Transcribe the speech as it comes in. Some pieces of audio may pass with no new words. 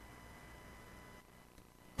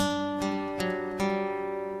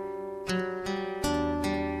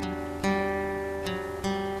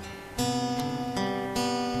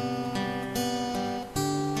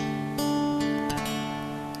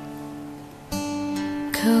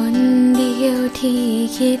คนเดียวที่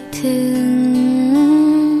คิดถึง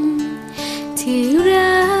ที่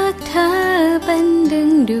รักเธอเป็นดึง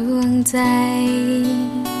ดวงใจ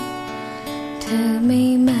เธอไม่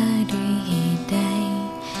มาด้วยเหตุใด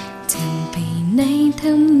จะไปไหนท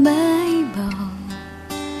ำไมบอก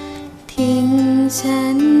ทิ้งฉั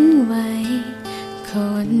นไว้ค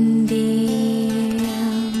นเดีย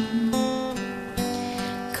ว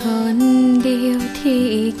คนเดียวที่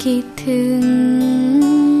คิดถึง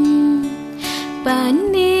ป่าน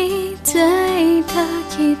นี้ใจเธอ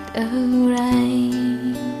คิดอะไร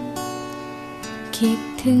คิด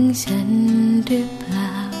ถึงฉันหรือเปล่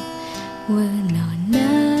าว่านอนหน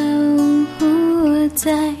าวหัวใจ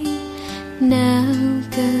หนาว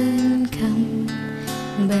เกินค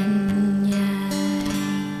ำบรรยาย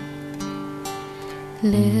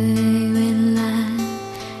เลยเวลา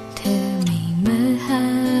เธอไม่มาหา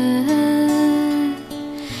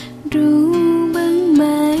รู้บ้างไหม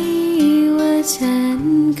ว่าฉัน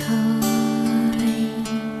คอย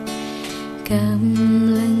ก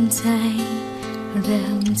ำลังใจเริ่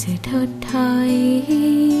มจะถดถอย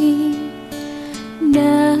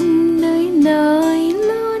น้ำน้อยๆ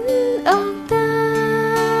ล้นออกตา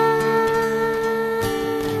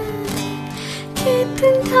คิดถึ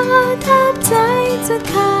งเธอแทบใจจะ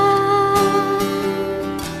ขา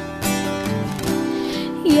ด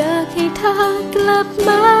อยากให้เธอกลับม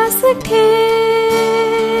าสักที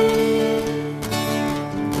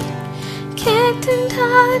คิดถึงเธ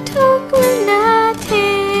อทุกวินาที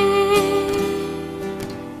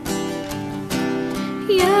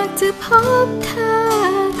อยากจะพบเธอ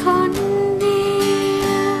คนเดีย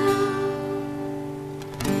ว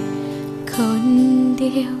คนเ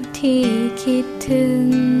ดียวที่คิดถึง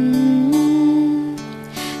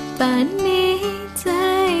ป่านนี้ใจ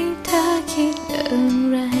เธอคิดอะ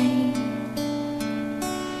ไร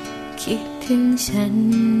คิดถึงฉัน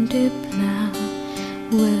หรือเปล่า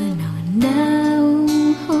ว่านอนหนาว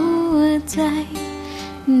หัวใจ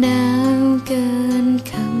หนาวเกิน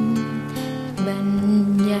คำบรร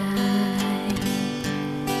ยาย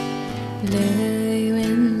เลยเว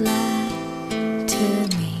ลาเธอ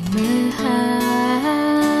ไม่มาหา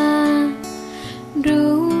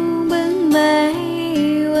รู้บ้างไหม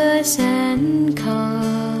ว่าฉันคอ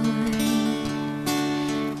ย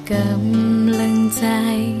กำลังใจ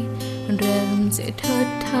เริ่มจะถด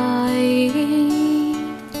ถอย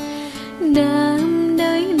น้ำ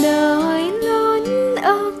น้อยๆล้นอ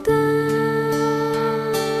อกตา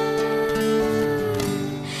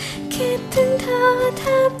คิดถึงเธอแท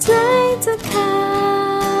บใจจะขา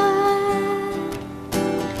ด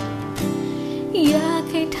อยาก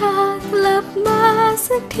ให้เธอกลับมา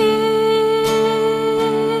สักที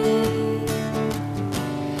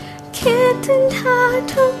คิดถึงเธอ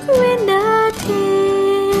ทุกวินาที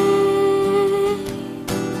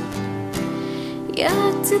อยา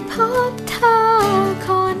กจะพบเธอค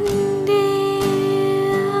นเดี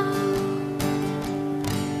ยว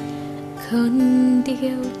คนเดี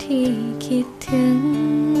ยวที่คิดถึง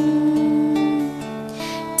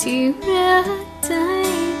ที่รักใจ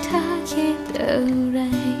เธอคิดอะไร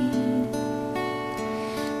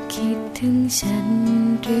คิดถึงฉัน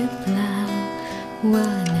หรือเปล่าว่า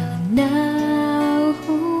หนาว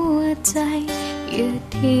หัวใจอย่า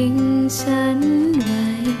ทิ้งฉัน